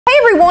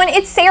everyone,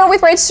 it's Sarah with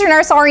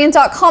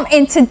RegisteredNurseRN.com,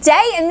 and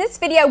today in this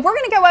video we're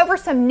going to go over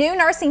some new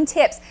nursing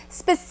tips,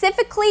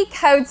 specifically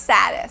code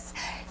status.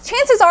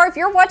 Chances are if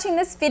you're watching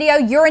this video,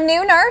 you're a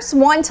new nurse,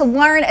 wanting to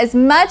learn as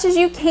much as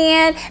you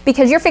can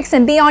because you're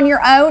fixing to be on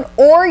your own,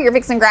 or you're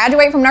fixing to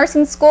graduate from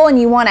nursing school and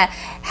you want to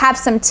have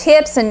some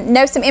tips and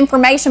know some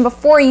information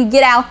before you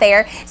get out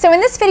there. So in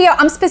this video,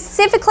 I'm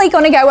specifically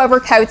going to go over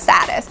code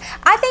status.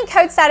 I think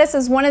code status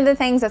is one of the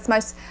things that's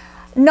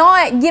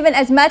not given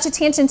as much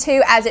attention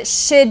to as it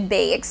should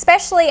be,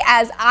 especially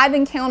as I've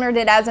encountered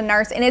it as a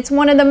nurse, and it's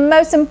one of the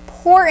most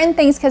important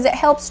things because it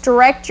helps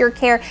direct your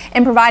care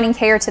and providing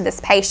care to this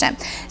patient.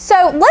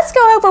 So let's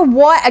go over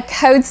what a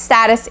code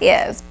status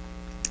is.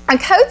 A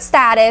code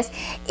status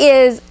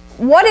is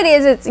what it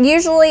is. It's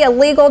usually a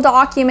legal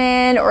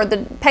document or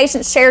the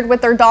patient shared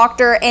with their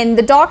doctor, and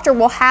the doctor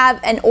will have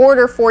an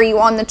order for you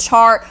on the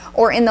chart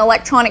or in the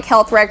electronic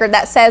health record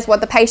that says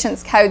what the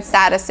patient's code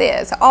status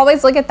is. So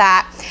always look at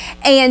that.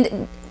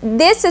 And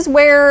this is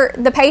where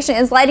the patient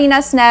is letting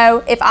us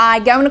know, if I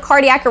go into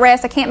cardiac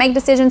arrest, I can't make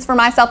decisions for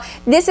myself.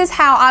 This is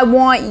how I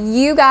want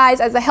you guys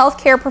as the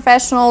healthcare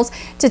professionals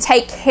to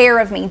take care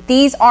of me.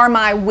 These are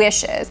my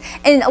wishes.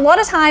 And a lot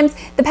of times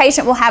the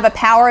patient will have a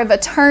power of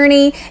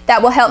attorney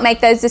that will help make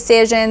those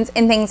decisions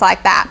and things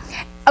like that.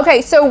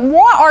 Okay, so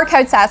what are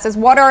code statuses?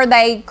 What are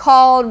they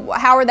called?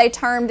 How are they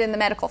termed in the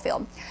medical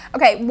field?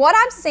 Okay, what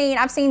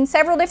I've seen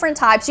several different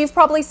types. You've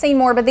probably seen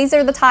more, but these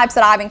are the types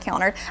that I've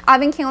encountered.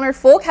 I've encountered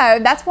full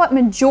code. That's what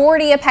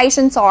majority of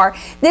patients are.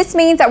 This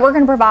means that we're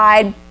going to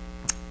provide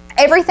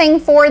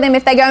everything for them.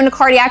 If they go into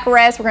cardiac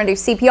arrest, we're going to do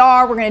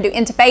CPR, we're going to do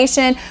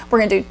intubation, we're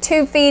going to do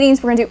tube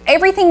feedings, we're going to do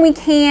everything we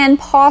can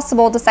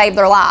possible to save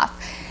their life.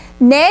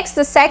 Next,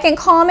 the second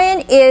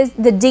common is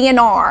the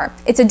DNR.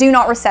 It's a do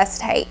not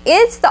resuscitate.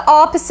 It's the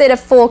opposite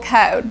of full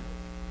code.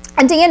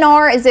 A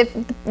DNR is if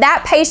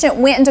that patient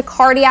went into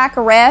cardiac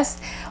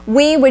arrest,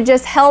 we would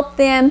just help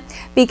them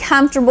be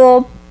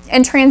comfortable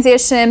and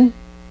transition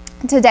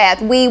to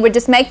death. We would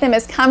just make them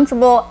as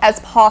comfortable as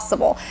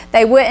possible.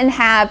 They wouldn't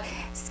have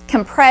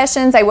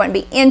compressions, they wouldn't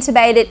be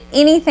intubated,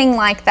 anything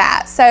like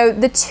that. So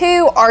the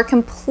two are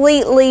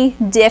completely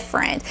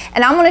different.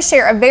 And I'm going to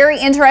share a very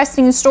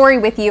interesting story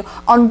with you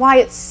on why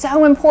it's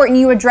so important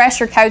you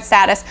address your code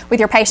status with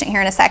your patient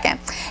here in a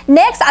second.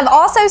 Next, I've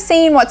also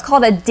seen what's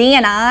called a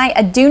DNI,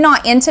 a do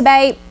not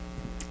intubate.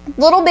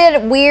 A little bit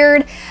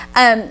weird.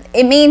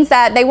 It means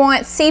that they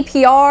want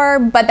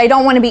CPR, but they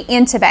don't want to be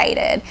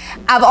intubated.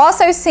 I've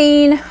also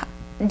seen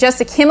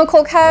just a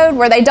chemical code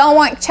where they don't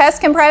want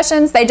chest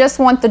compressions, they just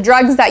want the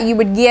drugs that you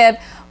would give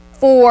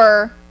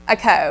for a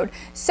code.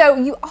 So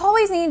you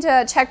always need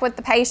to check with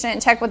the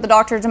patient, check with the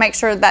doctor to make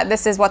sure that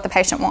this is what the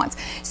patient wants.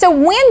 So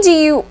when's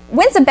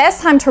the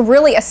best time to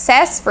really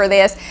assess for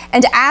this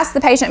and to ask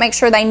the patient, make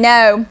sure they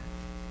know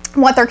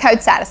what their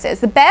code status is?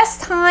 The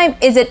best time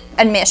is at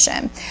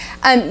admission.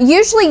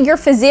 Usually your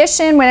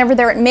physician, whenever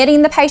they're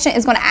admitting the patient,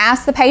 is going to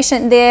ask the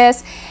patient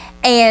this,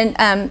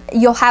 and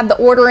you'll have the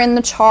order in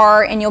the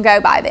chart and you'll go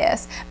by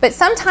this. But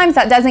sometimes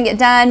that doesn't get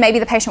done. Maybe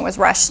the patient was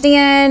rushed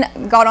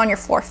in, got on your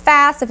floor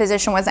fast, the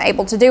physician wasn't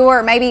able to do it,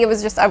 or maybe it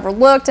was just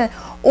overlooked,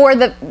 or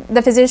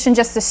the physician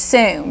just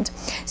assumed.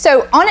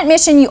 So on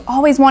admission, you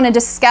always want to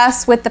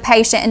discuss with the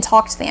patient and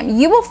talk to them.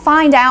 You will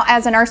find out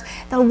as a nurse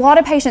that a lot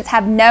of patients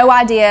have no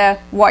idea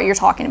what you're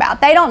talking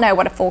about. They don't know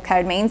what a full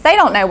code means. They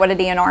don't know what a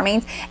DNR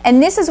means. And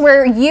this is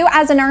where you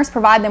as a nurse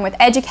provide them with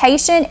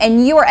education,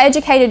 and you are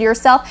educated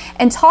yourself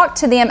and talk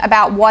to them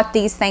about what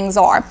these things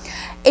are.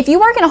 If you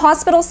work in a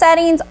hospital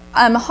settings,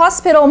 a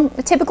hospital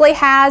typically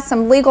has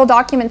some legal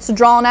documents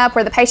drawn up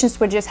where the patients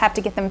would just have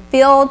to get them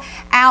filled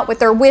out with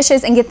their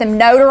wishes and get them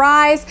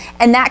notarized,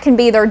 and that can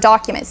be their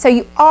document. So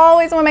you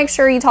always want to make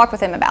sure you talk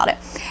with them about it.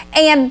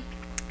 And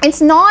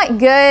it's not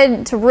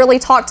good to really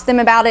talk to them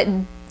about it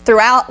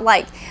throughout,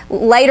 like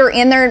later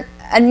in their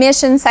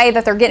admission, say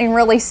that they're getting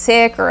really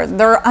sick or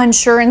they're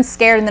unsure and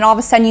scared, and then all of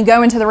a sudden you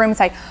go into the room and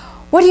say,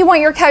 what do you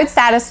want your code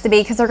status to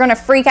be? Because they're going to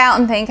freak out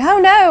and think, oh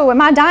no, am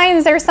I dying?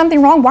 Is there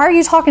something wrong? Why are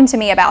you talking to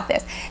me about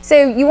this?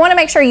 So you want to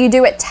make sure you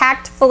do it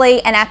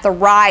tactfully and at the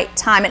right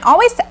time, and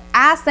always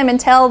ask them and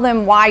tell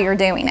them why you're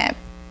doing it.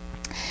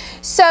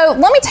 So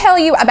let me tell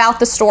you about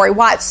the story,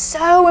 why it's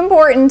so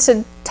important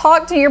to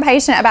talk to your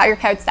patient about your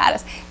code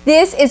status.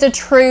 This is a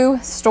true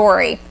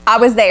story. I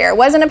was there. It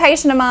wasn't a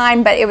patient of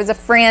mine, but it was a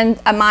friend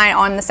of mine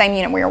on the same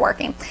unit we were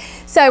working.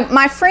 So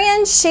my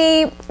friend,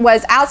 she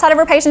was outside of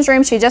her patient's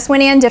room. She just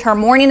went in, did her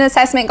morning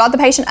assessment, got the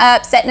patient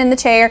up, sitting in the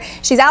chair.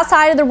 She's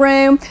outside of the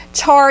room,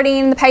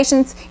 charting. The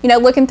patient's,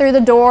 looking through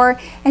the door.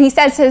 And he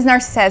says to his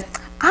nurse, he says,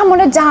 I'm going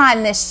to die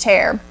in this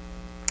chair.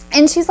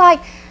 And she's like,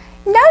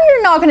 no,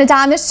 you're not going to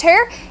die in this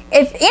chair.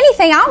 If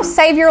anything, I'll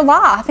save your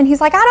life. And he's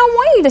like, I don't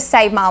want you to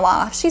save my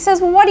life. She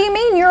says, well, what do you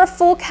mean? You're a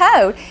full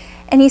code.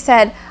 And he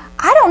said,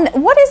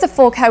 what is a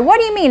full code? What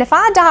do you mean? If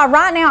I die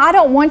right now, I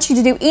don't want you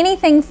to do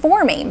anything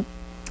for me.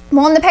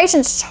 Well, on the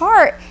patient's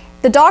chart,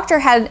 the doctor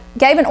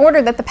gave an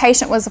order that the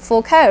patient was a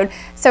full code.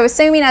 So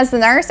assuming as the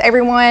nurse,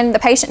 the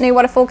patient knew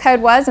what a full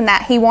code was and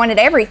that he wanted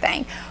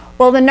everything.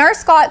 Well, the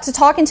nurse got to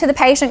talking to the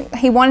patient.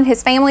 He wanted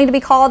his family to be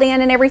called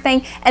in and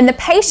everything, and the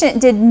patient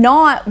did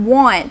not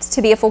want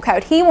to be a full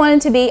code. He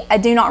wanted to be a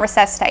do not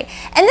resuscitate.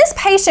 And this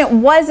patient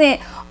wasn't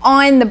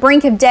on the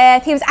brink of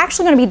death. He was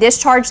actually going to be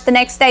discharged the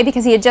next day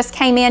because he had just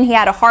came in. He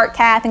had a heart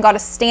cath and got a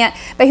stent,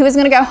 but he was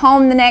going to go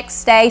home the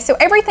next day. So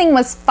everything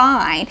was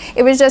fine.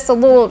 It was just a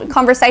little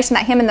conversation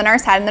that him and the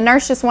nurse had, and the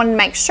nurse just wanted to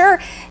make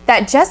sure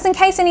that just in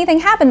case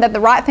anything happened, that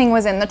the right thing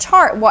was in the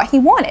chart, what he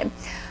wanted.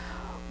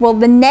 Well,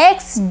 the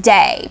next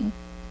day,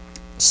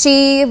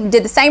 she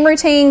did the same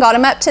routine, got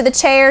him up to the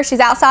chair. She's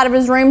outside of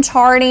his room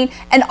charting,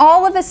 and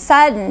all of a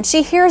sudden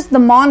she hears the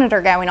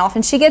monitor going off,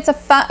 and she gets a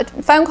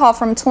phone call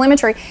from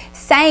telemetry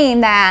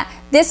saying that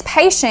this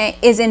patient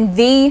is in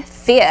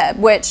VFib,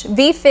 which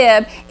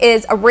VFib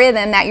is a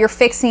rhythm that you're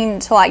fixing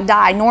to like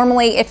die.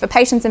 Normally, if a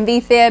patient's in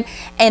VFib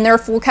and they're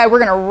full code, we're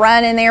gonna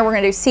run in there, we're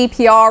gonna do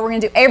CPR, we're gonna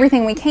do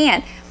everything we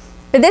can.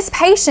 But this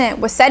patient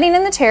was sitting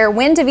in the chair,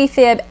 went to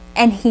VFib,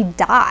 and he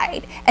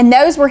died. And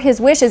those were his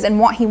wishes and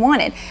what he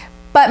wanted.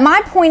 But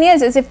my point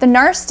is if the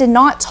nurse did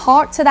not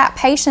talk to that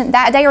patient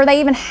that day, or they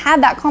even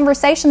had that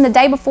conversation the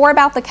day before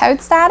about the code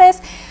status,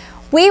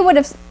 we would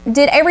have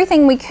did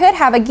everything we could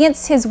have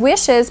against his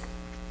wishes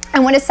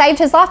and would have saved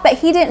his life, but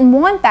he didn't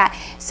want that.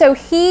 So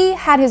he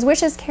had his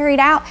wishes carried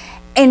out,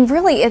 and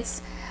really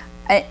it's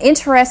an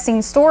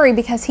interesting story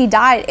because he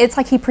died. It's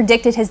like he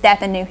predicted his death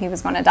and knew he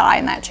was going to die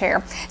in that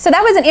chair. So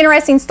that was an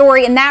interesting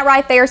story, and that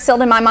right there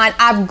sealed in my mind.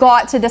 I've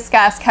got to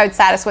discuss code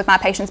status with my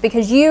patients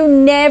because you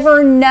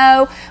never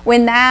know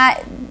when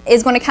that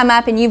is going to come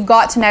up, and you've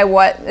got to know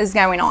what is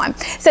going on.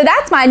 So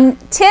that's my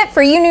tip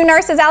for you new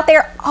nurses out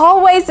there.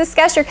 Always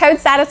discuss your code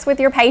status with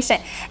your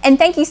patient. And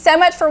thank you so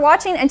much for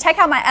watching, and check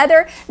out my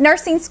other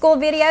nursing school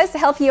videos to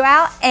help you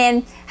out,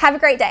 and have a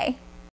great day.